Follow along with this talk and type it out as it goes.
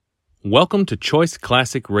Welcome to Choice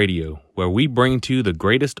Classic Radio, where we bring to you the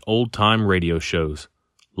greatest old-time radio shows.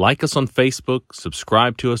 Like us on Facebook,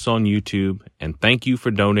 subscribe to us on YouTube, and thank you for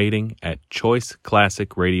donating at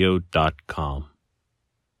choiceclassicradio.com.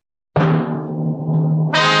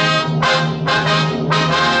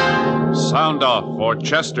 Sound off for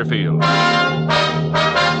Chesterfield.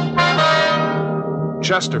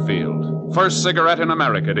 Chesterfield, first cigarette in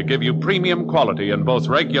America to give you premium quality in both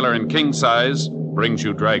regular and king size, brings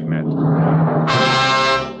you Dragnet.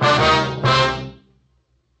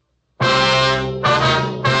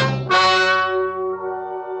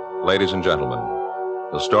 Ladies and gentlemen,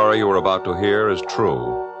 the story you are about to hear is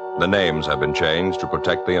true. The names have been changed to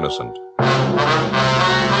protect the innocent.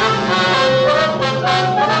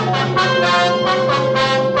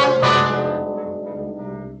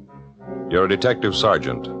 You're a detective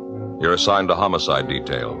sergeant. You're assigned to homicide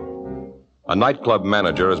detail. A nightclub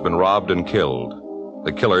manager has been robbed and killed.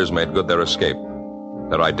 The killers made good their escape.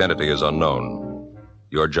 Their identity is unknown.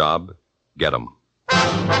 Your job, get them.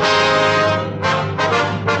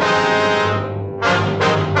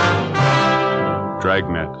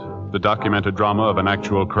 Dragnet, the documented drama of an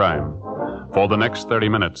actual crime. For the next 30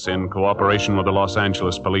 minutes, in cooperation with the Los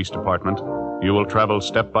Angeles Police Department, you will travel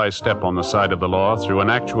step by step on the side of the law through an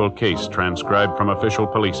actual case transcribed from official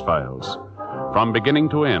police files. From beginning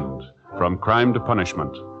to end, from crime to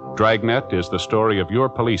punishment, Dragnet is the story of your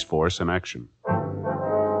police force in action.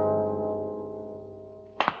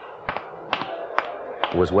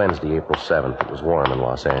 It was Wednesday, April 7th. It was warm in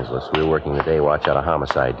Los Angeles. We were working the day watch out of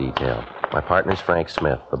homicide detail. My partner's Frank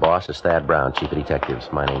Smith. The boss is Thad Brown, chief of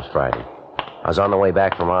detectives. My name's Friday. I was on the way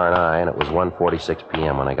back from R&I, and it was 1:46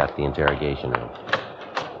 p.m. when I got to the interrogation room.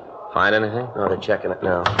 Find anything? No, they're checking it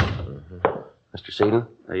now. Mr. Seaton?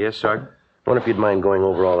 Yes, Sergeant. I wonder if you'd mind going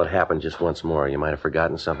over all that happened just once more. You might have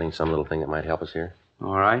forgotten something, some little thing that might help us here.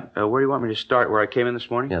 All right. Where do you want me to start? Where I came in this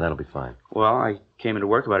morning? Yeah, that'll be fine. Well, I came into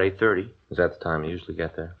work about 8:30. Is that the time you usually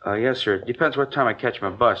get there? Yes, sir. It depends what time I catch my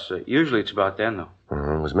bus. Usually it's about then, though.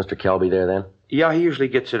 Was Mr. Kelby there then? Yeah, he usually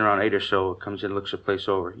gets in around 8 or so, comes in, looks the place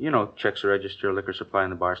over. You know, checks the register, liquor supply in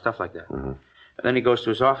the bar, stuff like that. And then he goes to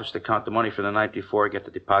his office to count the money for the night before, get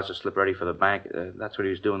the deposit slip ready for the bank. That's what he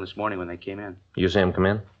was doing this morning when they came in. You see him come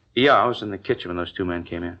in? Yeah, I was in the kitchen when those two men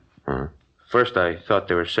came in. First, I thought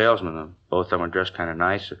they were salesmen. Both of them were dressed kind of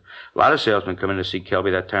nice. A lot of salesmen come in to see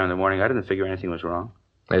Kelby that time in the morning. I didn't figure anything was wrong.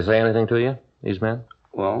 They say anything to you, these men?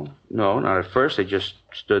 Well, no, not at first. They just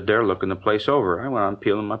stood there looking the place over. I went on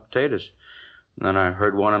peeling my potatoes. And then I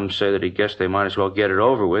heard one of them say that he guessed they might as well get it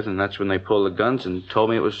over with, and that's when they pulled the guns and told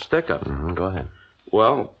me it was a stick-up. Go ahead.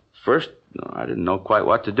 Well, first, I didn't know quite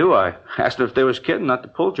what to do. I asked them if they was kidding, not to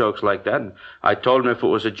pull jokes like that. And I told them if it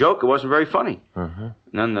was a joke, it wasn't very funny. And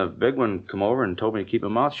then the big one come over and told me to keep my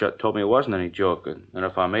mouth shut, told me it wasn't any joke. And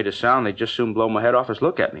if I made a sound, they'd just soon blow my head off and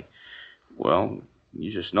look at me. Well,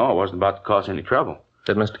 you just know I wasn't about to cause any trouble.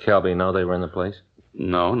 Did Mr. Kelby know they were in the place?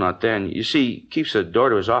 No, not then. You see, he keeps the door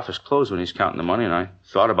to his office closed when he's counting the money, and I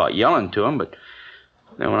thought about yelling to him, but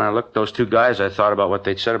then when I looked at those two guys, I thought about what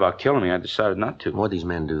they'd said about killing me. I decided not to. What'd these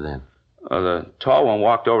men do then? The tall one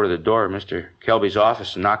walked over to the door of Mr. Kelby's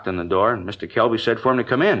office and knocked on the door, and Mr. Kelby said for him to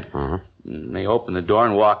come in. And they opened the door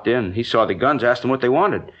and walked in. He saw the guns, asked them what they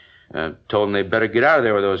wanted. Told them they'd better get out of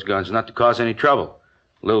there with those guns, not to cause any trouble.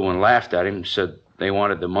 The little one laughed at him and said they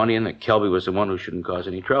wanted the money and that Kelby was the one who shouldn't cause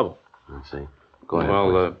any trouble. I see. Go ahead.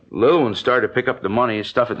 Well, the little one started to pick up the money and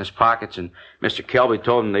stuff it in his pockets, and Mr. Kelby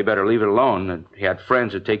told him they better leave it alone, that he had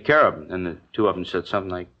friends who'd take care of him. And the two of them said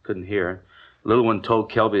something I couldn't hear. The little one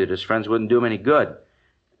told Kelby that his friends wouldn't do him any good.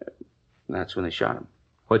 And that's when they shot him.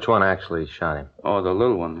 Which one actually shot him? Oh, the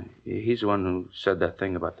little one. He's the one who said that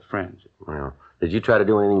thing about the friends. Well, did you try to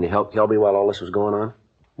do anything to help Kelby while all this was going on?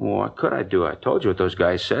 Well, what could I do? I told you what those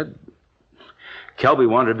guys said. Kelby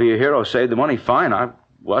wanted to be a hero, save the money, fine. I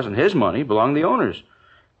wasn't his money, it belonged to the owners.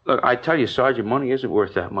 Look, I tell you, Sergeant, money isn't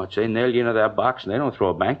worth that much. They nail you into that box, and they don't throw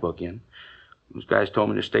a bank book in. Those guys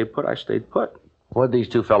told me to stay put. I stayed put. What'd these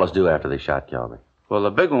two fellas do after they shot Kelby? Well,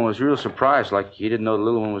 the big one was real surprised, like he didn't know the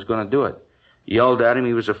little one was going to do it. Yelled at him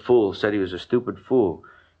he was a fool, said he was a stupid fool.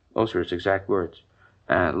 Those were his exact words.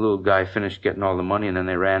 The little guy finished getting all the money, and then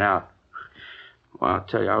they ran out. Well, I'll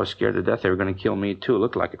tell you, I was scared to death they were going to kill me, too. It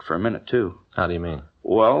looked like it for a minute, too. How do you mean?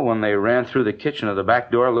 Well, when they ran through the kitchen of the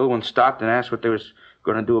back door, the little one stopped and asked what they was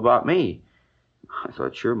going to do about me. I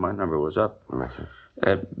thought, sure, my number was up.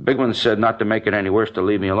 Big one said not to make it any worse, to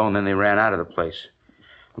leave me alone. Then they ran out of the place.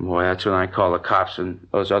 And boy, that's when I called the cops and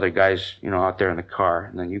those other guys, out there in the car.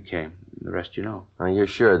 And then you came. The rest you know. Now, you're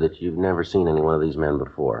sure that you've never seen any one of these men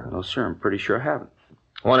before? Well, sir, I'm pretty sure I haven't.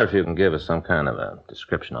 I wonder if you can give us some kind of a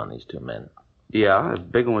description on these two men. Yeah, the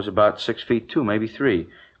big one was about 6 feet 2, maybe 3.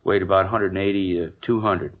 Weighed about 180 to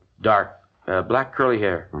 200. Dark, black curly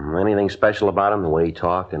hair. Anything special about him? The way he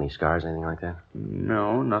talked? Any scars, anything like that?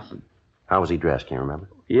 No, nothing. How was he dressed? Can you remember?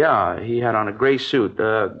 Yeah, he had on a gray suit.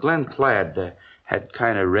 Glen plaid had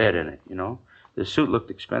kind of red in it, you know. The suit looked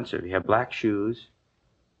expensive. He had black shoes,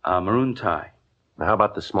 a maroon tie. Now, how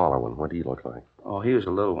about the smaller one? What did he look like? Oh, he was a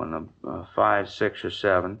little one, 5, 6, or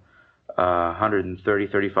 7, 130,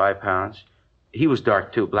 35 pounds. He was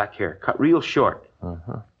dark, too, black hair, cut real short.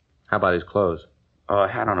 Uh-huh. How about his clothes?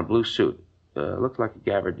 Had on a blue suit. Looked like a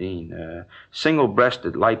gabardine.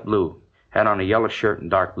 Single-breasted, light blue. Had on a yellow shirt and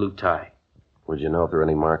dark blue tie. Would you know if there were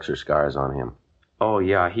any marks or scars on him? Oh,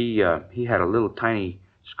 yeah, he had a little tiny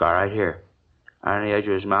scar right here, on the edge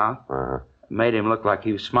of his mouth. Uh-huh. Made him look like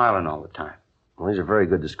he was smiling all the time. Well, these are very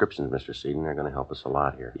good descriptions, Mr. Seaton. They're going to help us a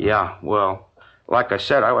lot here. Yeah, well, like I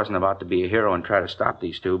said, I wasn't about to be a hero and try to stop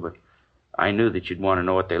these two, but I knew that you'd want to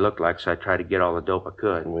know what they looked like, so I tried to get all the dope I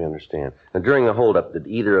could. We understand. Now, during the holdup, did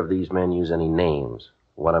either of these men use any names?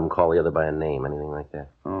 One of them call the other by a name, anything like that?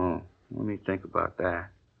 Oh, let me think about that.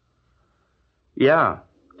 Yeah,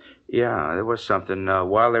 there was something.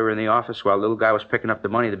 While they were in the office, while the little guy was picking up the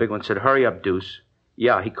money, the big one said, "Hurry up, Deuce."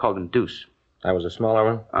 Yeah, he called him Deuce. That was a smaller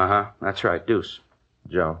one? Uh-huh, that's right, Deuce.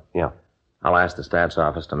 Joe? Yeah. I'll ask the stats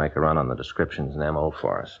office to make a run on the descriptions and M.O.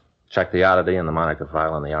 for us. Check the oddity and the moniker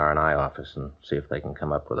file in the R&I office and see if they can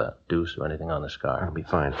come up with a deuce or anything on the scar. That'll be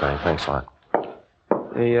fine, Frank. Thanks a lot.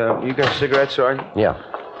 Hey, you got cigarettes, Sergeant? Yeah.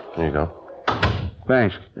 There you go.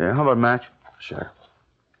 Thanks. Yeah, how about a match? Sure.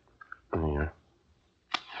 There.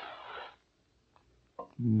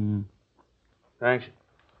 Thanks.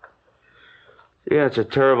 Yeah, it's a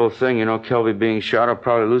terrible thing, you know, Kelby being shot. I'll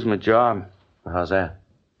probably lose my job. How's that?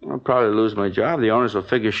 I'll probably lose my job. The owners will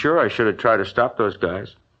figure, sure, I should have tried to stop those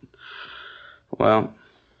guys. Well,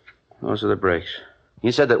 those are the breaks.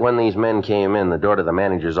 You said that when these men came in, the door to the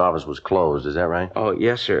manager's office was closed. Is that right? Oh,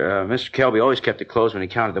 yes, sir. Mr. Kelby always kept it closed when he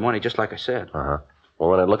counted the money, just like I said. Uh-huh.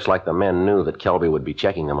 Well, then it looks like the men knew that Kelby would be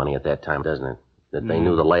checking the money at that time, doesn't it? That they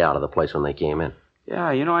knew the layout of the place when they came in.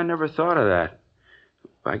 Yeah, you know, I never thought of that.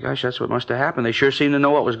 By gosh, that's what must have happened. They sure seemed to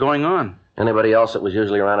know what was going on. Anybody else that was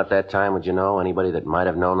usually around at that time, would you know? Anybody that might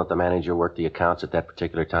have known that the manager worked the accounts at that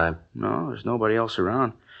particular time? No, there's nobody else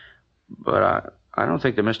around. But I don't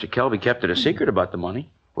think that Mr. Kelby kept it a secret about the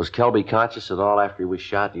money. Was Kelby conscious at all after he was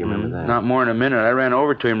shot? Do you remember that? Not more than a minute. I ran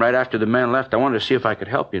over to him right after the man left. I wanted to see if I could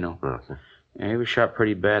help, you know. Okay. Yeah, he was shot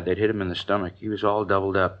pretty bad. They'd hit him in the stomach. He was all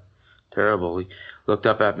doubled up. Terrible. He looked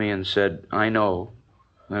up at me and said, "I know."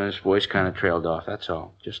 And his voice kind of trailed off. That's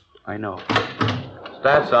all. Just, I know.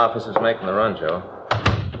 Stats office is making the run, Joe.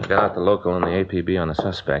 I got out the local and the APB on the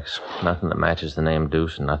suspects. Nothing that matches the name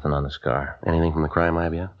Deuce and nothing on the scar. Anything from the crime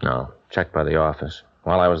lab yet? No. Checked by the office.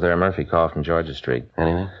 While I was there, Murphy called from Georgia Street.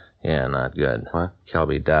 Anything? Yeah, not good. What?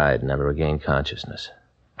 Kelby died and never regained consciousness.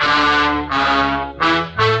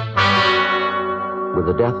 With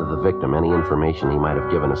the death of the victim, any information he might have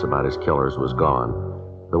given us about his killers was gone.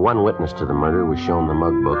 The one witness to the murder was shown the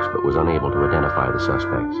mug books but was unable to identify the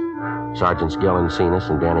suspects. Sergeants Gil Encinas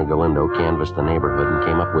and Danny Galindo canvassed the neighborhood and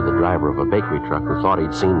came up with the driver of a bakery truck who thought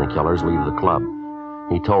he'd seen the killers leave the club.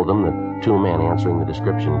 He told them that 2 men answering the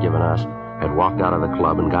description given us had walked out of the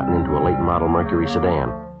club and gotten into a late model Mercury sedan.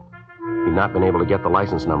 He'd not been able to get the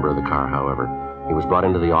license number of the car, however. He was brought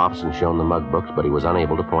into the office and shown the mug books, but he was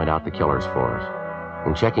unable to point out the killers for us.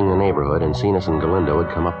 In checking the neighborhood, Encinas and Galindo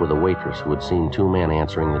had come up with a waitress who had seen 2 men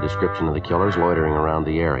answering the description of the killers loitering around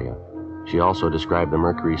the area. She also described the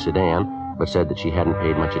Mercury sedan, but said that she hadn't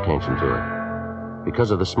paid much attention to it. Because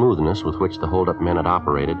of the smoothness with which the hold-up men had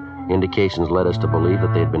operated, indications led us to believe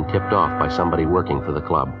that they had been tipped off by somebody working for the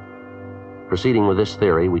club. Proceeding with this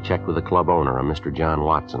theory, we checked with the club owner, a Mr. John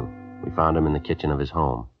Watson. We found him in the kitchen of his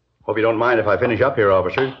home. Hope you don't mind if I finish up here,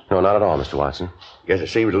 officer. No, not at all, Mr. Watson. Guess it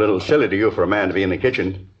seems a little silly to you for a man to be in the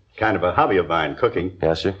kitchen. Kind of a hobby of mine, cooking.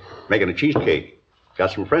 Yes, sir? Making a cheesecake.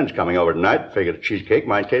 Got some friends coming over tonight. Figured a cheesecake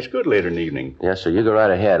might taste good later in the evening. Yes, sir. You go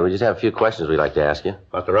right ahead. We just have a few questions we'd like to ask you.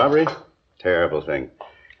 About the robbery? Terrible thing.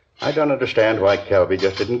 I don't understand why Kelby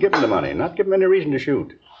just didn't give him the money. Not give him any reason to shoot.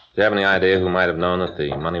 Do you have any idea who might have known that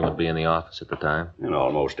the money would be in the office at the time? And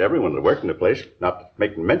almost everyone that worked in the place, not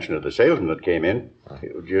making mention of the salesman that came in.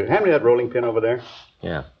 Would you hand me that rolling pin over there?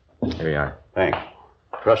 Yeah. Here you are. Thanks.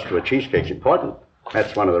 Crust to a cheesecake's important.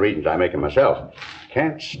 That's one of the reasons I make it myself.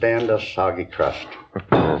 Can't stand a soggy crust.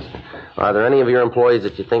 Are there any of your employees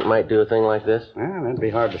that you think might do a thing like this? Well, that'd be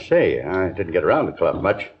hard to say. I didn't get around the club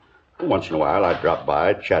much. Once in a while, I'd drop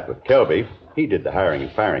by, chat with Kelby. He did the hiring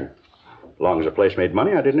and firing. long as the place made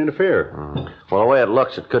money, I didn't interfere. Well, the way it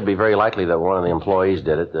looks, it could be very likely that one of the employees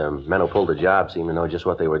did it. The men who pulled the job seem to know just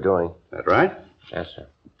what they were doing. That right? Yes, sir.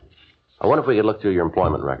 I wonder if we could look through your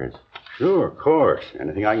employment records. Sure, of course.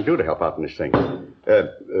 Anything I can do to help out in this thing.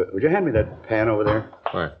 Would you hand me that pan over there?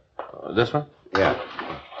 Where? This one? Yeah.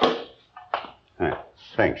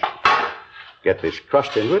 Thanks. Get this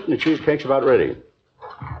crust into it, and the cheesecake's about ready.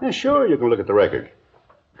 Yeah, sure, you can look at the record.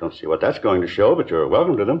 Don't see what that's going to show, but you're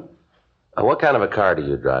welcome to them. What kind of a car do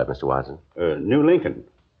you drive, Mr. Watson? New Lincoln.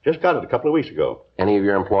 Just got it a couple of weeks ago. Any of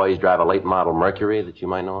your employees drive a late model Mercury that you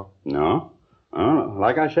might know of? No.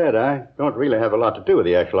 Like I said, I don't really have a lot to do with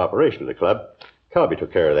the actual operation of the club. Kelby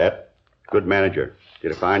took care of that. Good manager.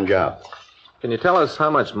 Did a fine job. Can you tell us how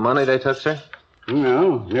much money they took, sir?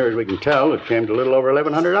 No, near as we can tell, it came to a little over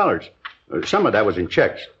 $1,100. Some of that was in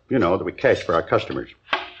checks, that we cashed for our customers.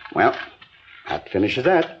 Well, that finishes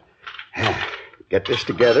that. Get this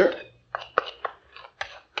together.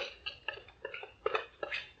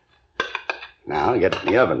 Now, get it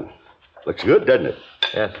in the oven. Looks good, doesn't it?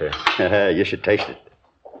 Yes, sir. You should taste it.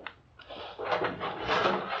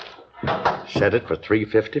 Set it for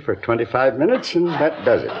 350 for 25 minutes, and that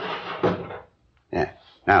does it. Yeah.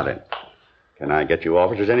 Now then, can I get you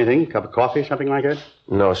officers anything? Cup of coffee, something like that?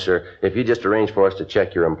 No, sir. If you just arrange for us to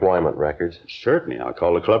check your employment records. Certainly. I'll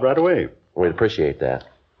call the club right away. We'd appreciate that.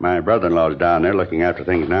 My brother-in-law's down there looking after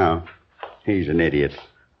things now. He's an idiot.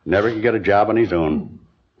 Never could get a job on his own.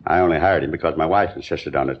 I only hired him because my wife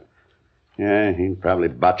insisted on it. Yeah, he'd probably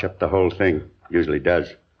botch up the whole thing. Usually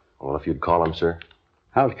does. Well, if you'd call him, sir.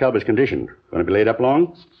 How's Kelby's condition? Going to be laid up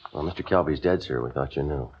long? Well, Mr. Kelby's dead, sir. We thought you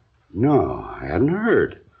knew. No, I hadn't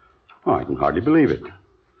heard. Oh, I can hardly believe it.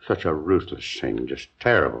 Such a ruthless thing, just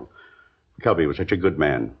terrible. Kelby was such a good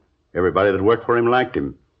man. Everybody that worked for him liked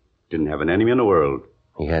him. Didn't have an enemy in the world.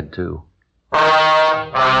 He had two.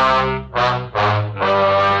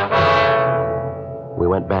 We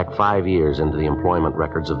went back 5 years into the employment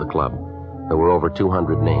records of the club. There were over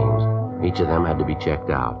 200 names. Each of them had to be checked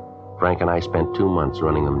out. Frank and I spent 2 months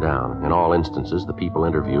running them down. In all instances, the people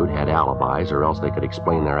interviewed had alibis, or else they could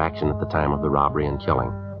explain their action at the time of the robbery and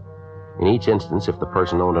killing. In each instance, if the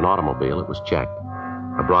person owned an automobile, it was checked.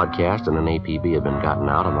 A broadcast and an APB had been gotten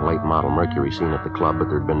out on the late model Mercury seen at the club, but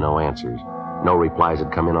there had been no answers. No replies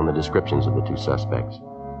had come in on the descriptions of the two suspects.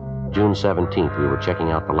 June 17th, we were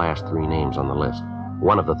checking out the last 3 names on the list.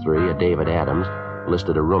 One of the 3, a David Adams,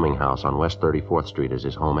 listed a rooming house on West 34th Street as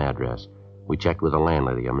his home address. We checked with the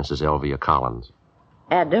landlady, a Mrs. Elvia Collins.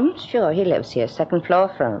 Adams? Sure, he lives here, second floor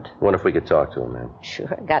front. Wonder if we could talk to him, ma'am.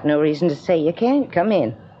 Sure, got no reason to say you can't. Come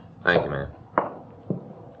in. Thank you, ma'am.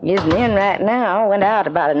 He isn't in right now. Went out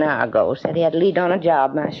about an hour ago. Said he had to lead on a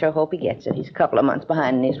job, and I sure hope he gets it. He's a couple of months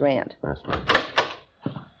behind in his rent. That's right.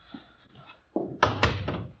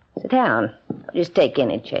 Sit down. Just take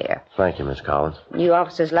any chair. Thank you, Miss Collins. You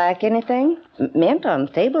officers like anything? Mint on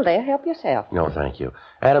the table there. Help yourself. No, thank you.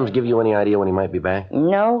 Adams give you any idea when he might be back?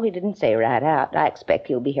 No, he didn't say right out. I expect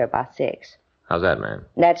he'll be here by 6. How's that, ma'am?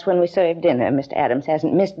 That's when we serve dinner. Mr. Adams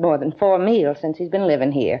hasn't missed more than 4 meals since he's been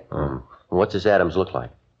living here. What's this Adams look like?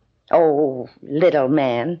 Oh, little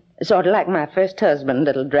man. Sort of like my first husband,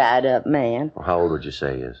 little dried-up man. Well, how old would you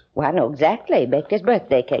say he is? Well, I know exactly. Baked his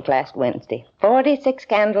birthday cake last Wednesday. 46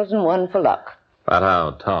 candles and 1 for luck. About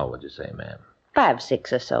how tall would you say, ma'am?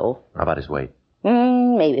 5'6" or so. How about his weight?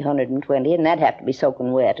 Maybe 120, and that'd have to be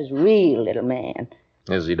soaking wet. He's a real little man.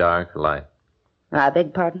 Is he dark or light? I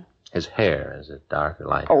beg pardon? His hair, is it dark or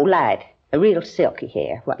light? Oh, light. A real silky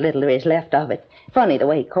hair, what little there is left of it. Funny the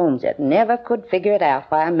way he combs it. Never could figure it out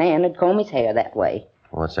why a man would comb his hair that way.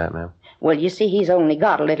 What's that, ma'am? Well, you see, he's only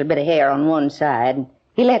got a little bit of hair on one side.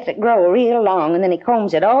 He lets it grow real long, and then he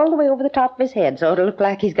combs it all the way over the top of his head, so it'll look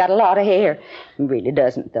like he's got a lot of hair. He really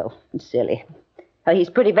doesn't, though. It's silly. He's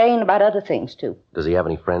pretty vain about other things, too. Does he have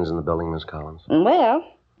any friends in the building, Miss Collins? Well,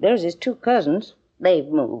 there's his 2 cousins. They've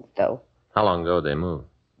moved, though. How long ago did they move?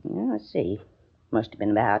 Well, let's see. Must have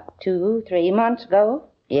been about 2-3 months ago.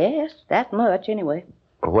 Yes, that much, anyway.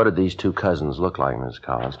 Well, what did these 2 cousins look like, Miss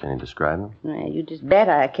Collins? Can you describe them? Well, you just bet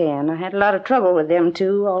I can. I had a lot of trouble with them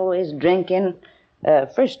 2, always drinking.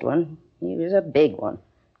 First one, he was a big one.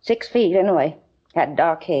 6 feet, anyway. Had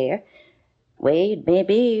dark hair. Weighed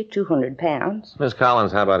maybe 200 pounds. Miss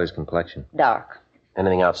Collins, how about his complexion? Dark.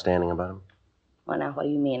 Anything outstanding about him? Well, now, what do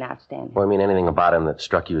you mean outstanding? Well, I mean anything about him that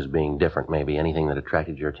struck you as being different, maybe. Anything that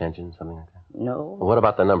attracted your attention, something like that? No. Well, what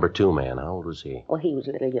about the number 2 man? How old was he? Well, he was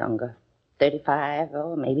a little younger. 35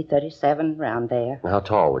 or maybe 37, around there. How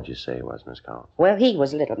tall would you say he was, Miss Collins? Well, he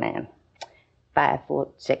was a little man.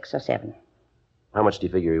 5'6" or 7. How much do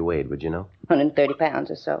you figure he weighed, would you know? 130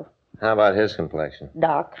 pounds or so. How about his complexion?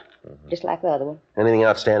 Dark. just like the other one. Anything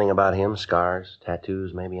outstanding about him? Scars,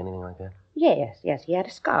 tattoos, maybe anything like that? Yes, he had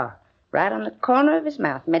a scar right on the corner of his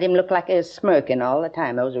mouth. Made him look like he was smirking all the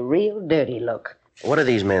time. It was a real dirty look. What are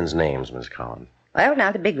these men's names, Miss Collins? Well,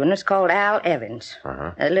 now, the big one was called Al Evans.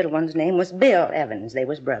 The little one's name was Bill Evans. They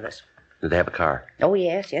was brothers. Did they have a car? Oh,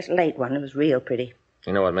 yes, a late one. It was real pretty.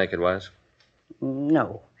 You know what make it was?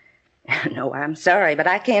 No. No, I'm sorry, but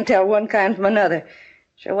I can't tell one kind from another.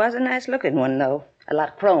 Sure was a nice-looking one, though. A lot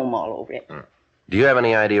of chrome all over it. Do you have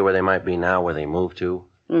any idea where they might be now, where they moved to?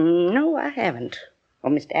 No, I haven't.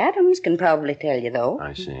 Well, Mr. Adams can probably tell you, though.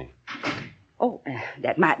 I see. Oh,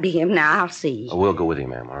 that might be him now. I'll see. We'll go with you,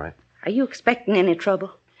 ma'am, all right? Are you expecting any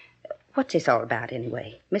trouble? What's this all about,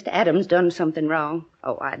 anyway? Mr. Adams done something wrong?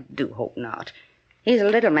 Oh, I do hope not. He's a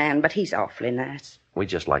little man, but he's awfully nice. We'd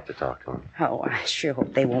just like to talk to him. Oh, I sure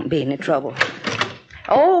hope there won't be any trouble.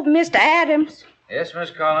 Oh, Mr. Adams. Yes, Miss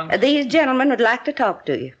Collins? These gentlemen would like to talk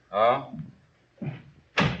to you. Oh?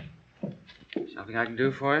 Something I can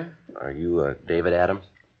do for you? Are you David Adams?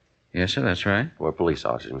 Yes, sir, that's right. We're police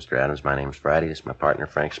officers, Mr. Adams. My name's Friday. This is my partner,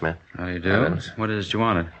 Frank Smith. How do you do? Adams. What is it you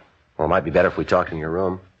wanted? Well, it might be better if we talked in your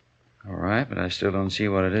room. All right, but I still don't see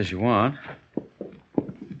what it is you want.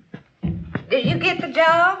 Did you get the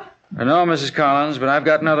job? No, Mrs. Collins, but I've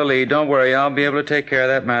got another lead. Don't worry, I'll be able to take care of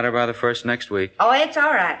that matter by the first next week. Oh, it's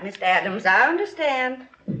all right, Mr. Adams. I understand.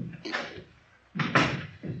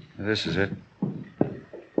 This is it.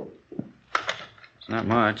 It's not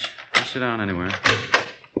much. Just sit down anywhere.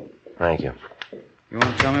 Thank you. You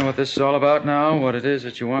want to tell me what this is all about now? What it is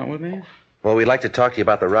that you want with me? Well, we'd like to talk to you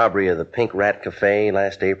about the robbery of the Pink Rat Cafe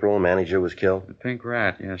last April. Manager was killed. The Pink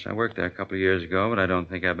Rat, yes. I worked there a couple of years ago, but I don't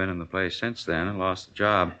think I've been in the place since then and lost the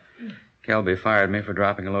job. Kelby fired me for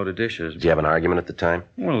dropping a load of dishes. Did you have an argument at the time?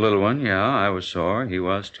 Well, a little one, yeah. I was sore. He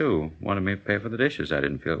was, too. Wanted me to pay for the dishes. I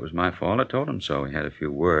didn't feel it was my fault. I told him so. He had a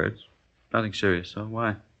few words. Nothing serious, so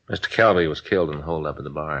why? Mr. Kelby was killed in the hold-up at the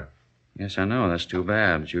bar. Yes, I know. That's too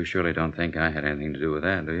bad. But you surely don't think I had anything to do with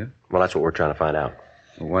that, do you? Well, that's what we're trying to find out.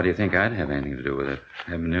 Well, why do you think I'd have anything to do with it?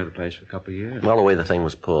 I haven't been near the place for a couple of years. Well, the way the thing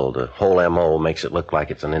was pulled, the whole M.O. makes it look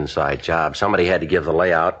like it's an inside job. Somebody had to give the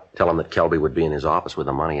layout, tell him that Kelby would be in his office with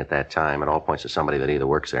the money at that time. It all points to somebody that either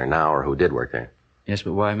works there now or who did work there. Yes,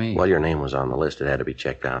 but why me? Well, your name was on the list. It had to be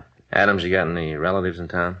checked out. Adams, you got any relatives in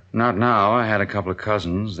town? Not now. I had a couple of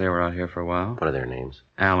cousins. They were out here for a while. What are their names?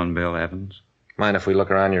 Al and Bill Evans. Mind if we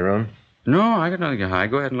look around your room? No, I got nothing to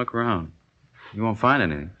hide. Go ahead and look around. You won't find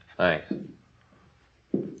anything. Thanks.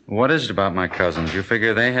 What is it about my cousins? You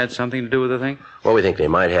figure they had something to do with the thing? Well, we think they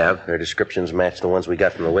might have. Their descriptions match the ones we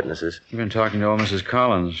got from the witnesses. You've been talking to old Mrs.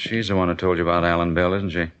 Collins. She's the one who told you about Al and Bill, isn't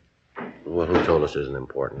she? Well, who told us isn't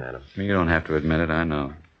important, Adam? You don't have to admit it, I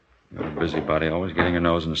know. You're a busybody, always getting your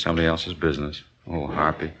nose into somebody else's business. Oh,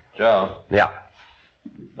 Harpy. Joe. Yeah.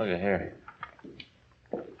 Look at here.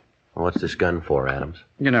 What's this gun for, Adams?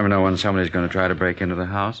 You never know when somebody's going to try to break into the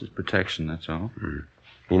house. It's protection, that's all.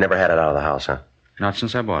 You never had it out of the house, huh? Not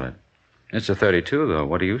since I bought it. It's a 32, though.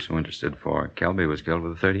 What are you so interested for? Kelby was killed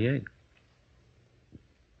with a 38.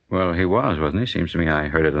 Well, he was, wasn't he? Seems to me I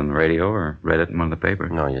heard it on the radio or read it in one of the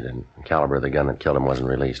papers. No, you didn't. The caliber of the gun that killed him wasn't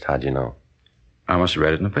released. How'd you know? I must have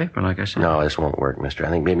read it in the paper, like I said. No, this won't work, mister. I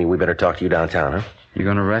think maybe we better talk to you downtown, huh? You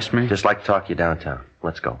going to arrest me? Just like to talk to you downtown.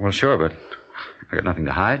 Let's go. Well, sure, but I got nothing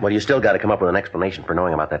to hide. Well, you still got to come up with an explanation for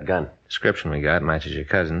knowing about that gun. Description we got matches your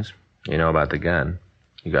cousin's. You know about the gun.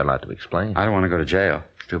 You got a lot to explain. I don't want to go to jail.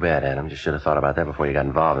 Too bad, Adam. You should have thought about that before you got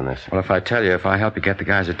involved in this. Well, if I help you get the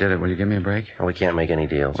guys that did it, will you give me a break? Well, we can't make any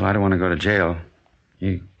deals. Well, I don't want to go to jail.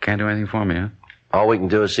 You can't do anything for me, huh? All we can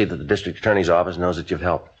do is see that the district attorney's office knows that you've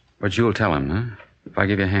helped. But you'll tell him, huh? If I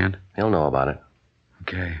give you a hand? He'll know about it.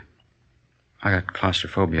 Okay. I got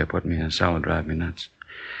claustrophobia. Put me in a cell and drive me nuts.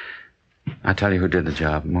 I'll tell you who did the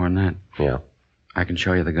job. More than that. Yeah. I can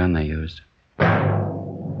show you the gun they used.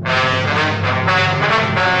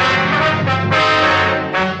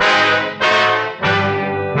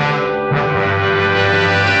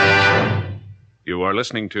 You are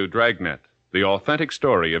listening to Dragnet, the authentic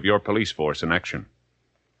story of your police force in action.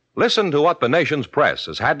 Listen to what the nation's press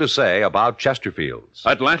has had to say about Chesterfields.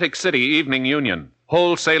 Atlantic City Evening Union.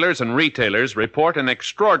 Wholesalers and retailers report an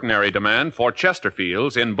extraordinary demand for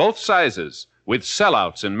Chesterfields in both sizes, with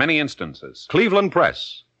sellouts in many instances. Cleveland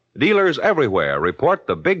Press. Dealers everywhere report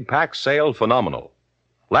the big pack sale phenomenal.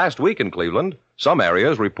 Last week in Cleveland, some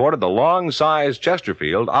areas reported the long-size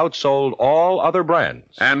Chesterfield outsold all other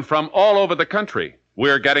brands. And from all over the country,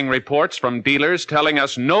 we're getting reports from dealers telling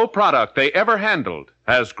us no product they ever handled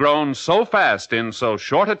has grown so fast in so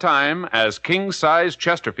short a time as king-size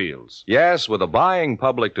Chesterfields. Yes, with the buying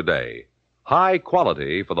public today, high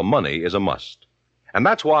quality for the money is a must. And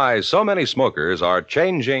that's why so many smokers are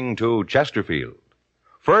changing to Chesterfield.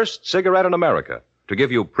 First cigarette in America to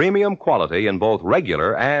give you premium quality in both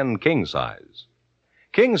regular and king size.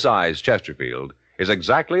 King size Chesterfield is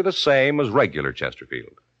exactly the same as regular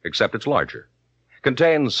Chesterfield, except it's larger.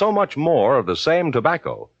 Contains so much more of the same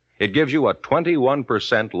tobacco, it gives you a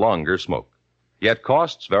 21% longer smoke, yet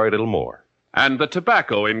costs very little more. And the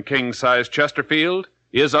tobacco in king-size Chesterfield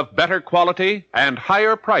is of better quality and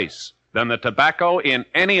higher price than the tobacco in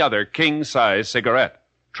any other king-size cigarette.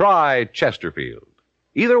 Try Chesterfield.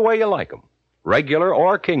 Either way you like 'em, regular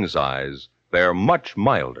or king size, they're much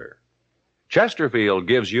milder. Chesterfield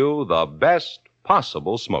gives you the best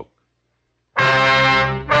possible smoke.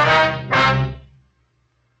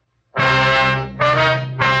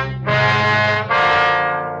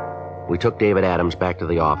 We took David Adams back to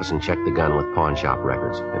the office and checked the gun with pawn shop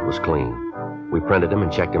records. It was clean. We printed him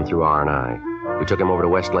and checked him through R&I. We took him over to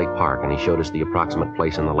Westlake Park, and he showed us the approximate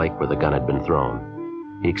place in the lake where the gun had been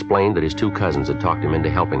thrown. He explained that his two cousins had talked him into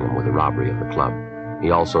helping them with the robbery of the club.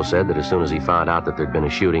 He also said that as soon as he found out that there'd been a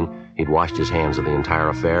shooting, he'd washed his hands of the entire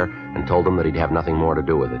affair and told them that he'd have nothing more to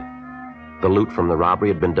do with it. The loot from the robbery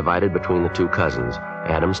had been divided between the two cousins,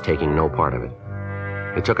 Adams taking no part of it.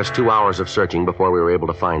 It took us 2 hours of searching before we were able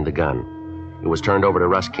to find the gun. It was turned over to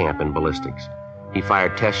Russ Camp in ballistics. He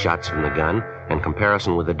fired test shots from the gun, and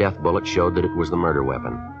comparison with the death bullet showed that it was the murder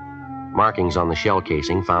weapon. Markings on the shell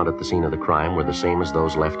casing found at the scene of the crime were the same as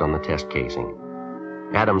those left on the test casing.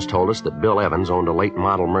 Adams told us that Bill Evans owned a late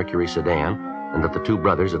model Mercury sedan and that the two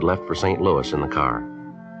brothers had left for St. Louis in the car.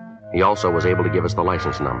 He also was able to give us the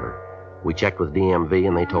license number. We checked with DMV,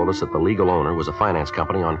 and they told us that the legal owner was a finance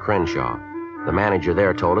company on Crenshaw. The manager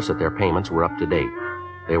there told us that their payments were up to date.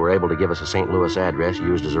 They were able to give us a St. Louis address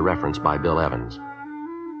used as a reference by Bill Evans.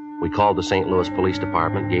 We called the St. Louis Police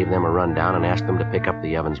Department, gave them a rundown, and asked them to pick up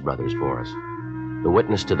the Evans brothers for us. The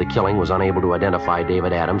witness to the killing was unable to identify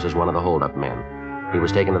David Adams as one of the holdup men. He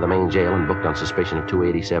was taken to the main jail and booked on suspicion of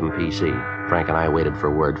 287 PC. Frank and I waited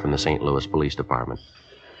for word from the St. Louis Police Department.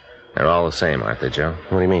 They're all the same, aren't they, Joe?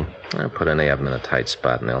 What do you mean? I'll put any of them in a tight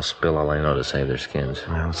spot, and they'll spill all they know to save their skins.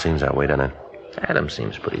 Well, it seems that way, doesn't it? Adams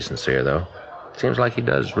seems pretty sincere, though. Seems like he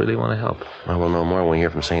does really want to help. Well, we'll know more when we hear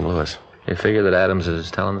from St. Louis. You figure that Adams is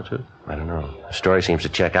telling the truth? I don't know. The story seems to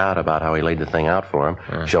check out about how he laid the thing out for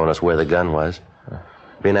him, showing us where the gun was.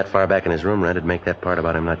 Being that far back in his room, Red, would make that part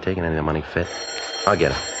about him not taking any of the money fit. I'll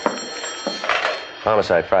get it.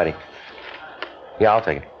 Homicide, Friday. Yeah, I'll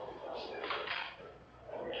take it.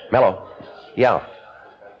 Mello. Yeah.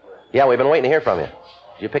 Yeah, we've been waiting to hear from you.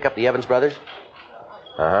 Did you pick up the Evans brothers?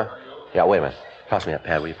 Uh-huh. Yeah, wait a minute. Toss me that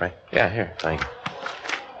pad, will you, Frank? Yeah, here. Thank you.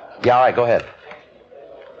 Yeah, all right, go ahead.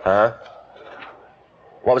 Uh-huh.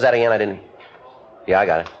 What was that again? I didn't... Yeah, I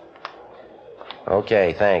got it.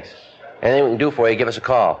 Okay, thanks. Anything we can do for you, give us a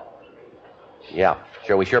call. Yeah,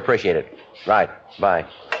 sure, we sure appreciate it. Right, bye.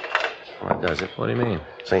 Well, that does it. What do you mean?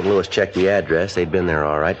 St. Louis checked the address. They'd been there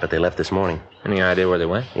all right, but they left this morning. Any idea where they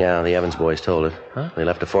went? Yeah, the Evans boys told us. Huh? They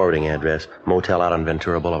left a forwarding address. Motel out on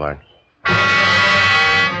Ventura Boulevard.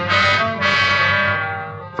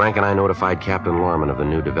 Frank and I notified Captain Lorman of the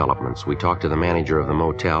new developments. We talked to the manager of the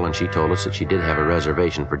motel, and she told us that she did have a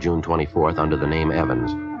reservation for June 24th under the name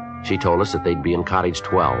Evans. She told us that they'd be in Cottage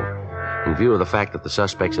 12. In view of the fact that the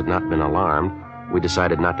suspects had not been alarmed, we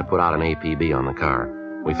decided not to put out an APB on the car.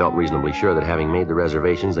 We felt reasonably sure that having made the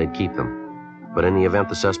reservations, they'd keep them. But in the event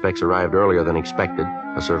the suspects arrived earlier than expected,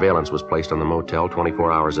 a surveillance was placed on the motel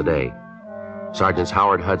 24 hours a day. Sergeants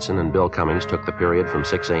Howard Hudson and Bill Cummings took the period from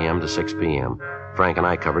 6 a.m. to 6 p.m. Frank and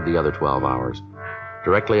I covered the other 12 hours.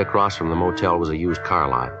 Directly across from the motel was a used car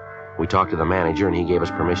lot. We talked to the manager, and he gave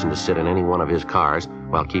us permission to sit in any one of his cars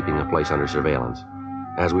while keeping the place under surveillance.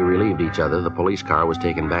 As we relieved each other, the police car was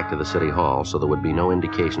taken back to the city hall so there would be no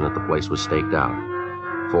indication that the place was staked out.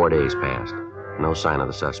 4 days passed. No sign of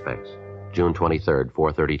the suspects. June 23rd,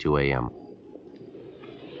 4:32 a.m.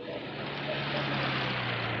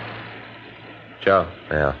 Joe.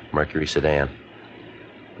 Yeah, Mercury sedan.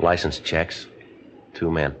 License checks. 2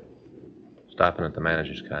 men. Stopping at the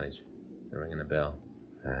manager's cottage. They're ringing the bell.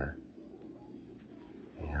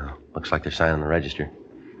 Yeah, looks like they're signing the register.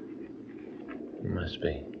 Must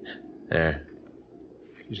be. There.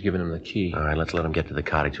 She's giving him the key. All right, let's let them get to the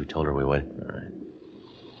cottage. We told her we would. All right.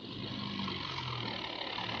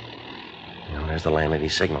 Yeah, there's the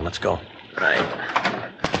landlady's signal. Let's go. Right.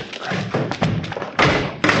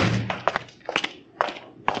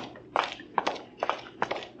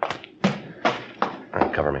 All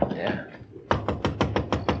right, cover me. Yeah.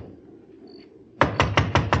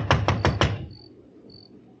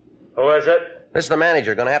 Who is it? This is the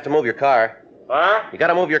manager. Gonna have to move your car. Huh? You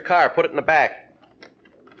gotta move your car. Put it in the back.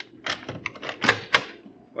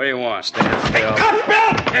 What do you want, Stan? Hey, cut,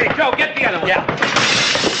 Bill! Hey, Joe, get the other one. Yeah.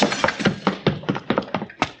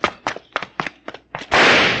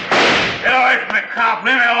 Get away from me, cop.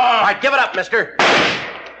 Leave me alone. All right, give it up, mister.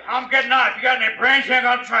 I'm getting out. If you got any brains, you ain't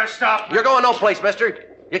gonna try to stop me. You're going no place, mister.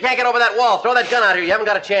 You can't get over that wall. Throw that gun out here. You haven't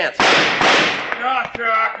got a chance. Not your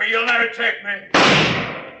Arthur. You'll never take me.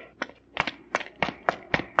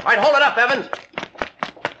 All right, hold it up, Evans.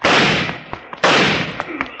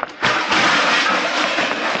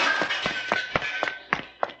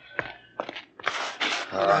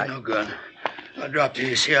 All right. I got no gun. I dropped it.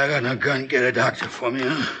 You see, I got no gun. Get a doctor for me,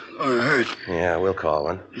 huh? Gonna hurt. Yeah, we'll call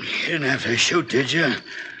one. You didn't have to shoot, did you?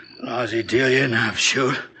 Lousy deal. You didn't have to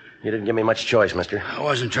shoot. You didn't give me much choice, mister. I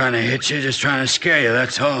wasn't trying to hit you, just trying to scare you,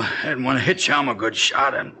 that's all. I didn't want to hit you. I'm a good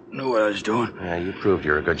shot. I knew what I was doing. Yeah, you proved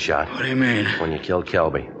you're a good shot. What do you mean? When you killed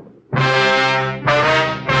Kelby.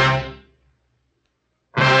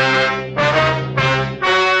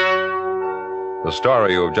 The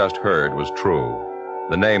story you have just heard was true.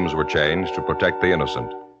 The names were changed to protect the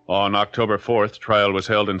innocent. On October 4th, trial was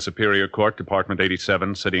held in Superior Court, Department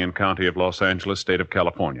 87, City and County of Los Angeles, State of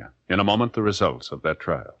California. In a moment, the results of that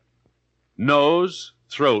trial. Nose,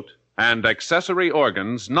 throat, and accessory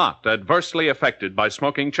organs not adversely affected by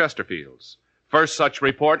smoking Chesterfields. First such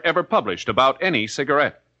report ever published about any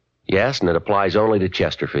cigarette. Yes, and it applies only to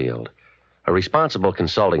Chesterfield. A responsible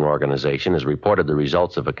consulting organization has reported the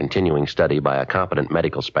results of a continuing study by a competent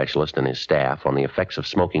medical specialist and his staff on the effects of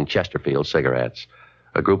smoking Chesterfield cigarettes.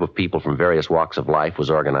 A group of people from various walks of life was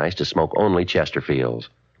organized to smoke only Chesterfields.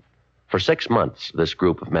 For 6 months, this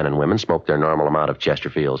group of men and women smoked their normal amount of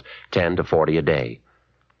Chesterfields, 10 to 40 a day.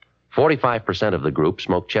 45% of the group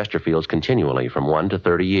smoked Chesterfields continually from 1 to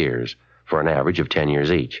 30 years, for an average of 10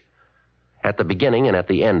 years each. At the beginning and at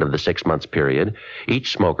the end of the 6 months period,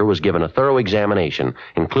 each smoker was given a thorough examination,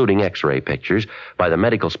 including X-ray pictures, by the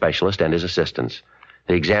medical specialist and his assistants.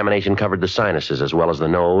 The examination covered the sinuses as well as the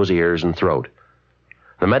nose, ears, and throat.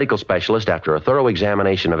 The medical specialist, after a thorough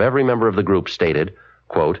examination of every member of the group, stated,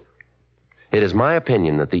 quote, "It is my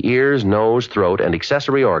opinion that the ears, nose, throat, and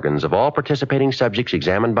accessory organs of all participating subjects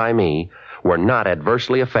examined by me were not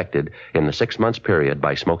adversely affected in the 6 months period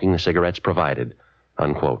by smoking the cigarettes provided,"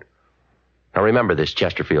 unquote. Now remember this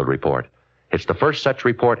Chesterfield report. It's the first such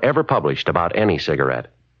report ever published about any cigarette.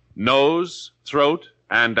 Nose, throat,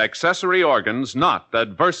 and accessory organs not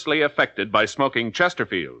adversely affected by smoking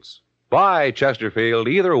Chesterfields. Buy Chesterfield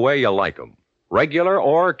either way you like 'em, regular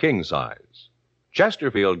or king size.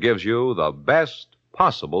 Chesterfield gives you the best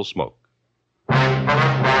possible smoke.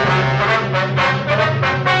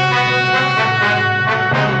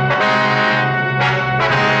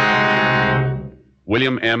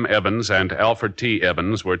 William M. Evans and Alfred T.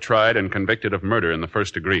 Evans were tried and convicted of murder in the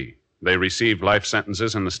first degree. They received life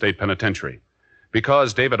sentences in the state penitentiary.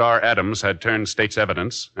 Because David R. Adams had turned state's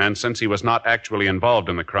evidence, and since he was not actually involved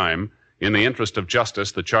in the crime, in the interest of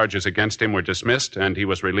justice, the charges against him were dismissed and he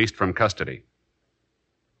was released from custody.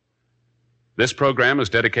 This program is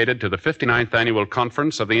dedicated to the 59th Annual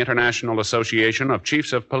Conference of the International Association of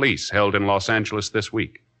Chiefs of Police held in Los Angeles this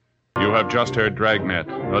week. You have just heard Dragnet,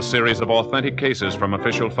 a series of authentic cases from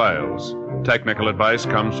official files. Technical advice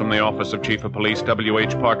comes from the Office of Chief of Police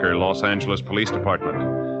W.H. Parker, Los Angeles Police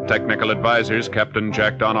Department. Technical advisors Captain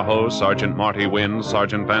Jack Donahoe, Sergeant Marty Wynn,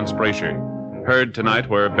 Sergeant Vance Brasher. Heard tonight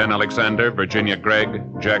were Ben Alexander, Virginia Gregg,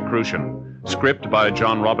 Jack Crucian. Script by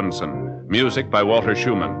John Robinson. Music by Walter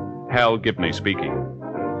Schumann. Hal Gibney speaking.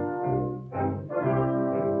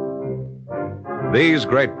 These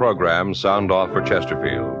great programs sound off for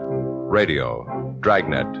Chesterfield. Radio,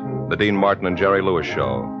 Dragnet, The Dean Martin and Jerry Lewis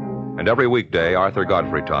Show, and every weekday, Arthur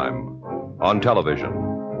Godfrey Time. On television,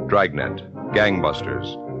 Dragnet,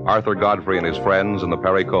 Gangbusters, Arthur Godfrey and his friends, and The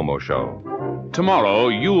Perry Como Show. Tomorrow,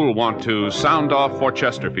 you'll want to sound off for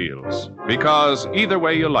Chesterfields, because either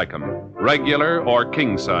way you like 'em, regular or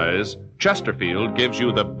king size, Chesterfield gives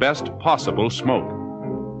you the best possible smoke.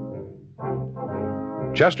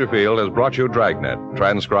 Chesterfield has brought you Dragnet,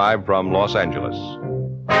 transcribed from Los Angeles.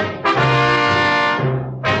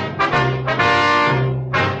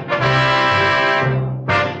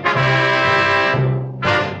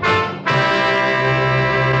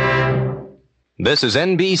 This is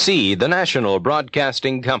NBC, the national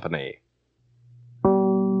broadcasting company.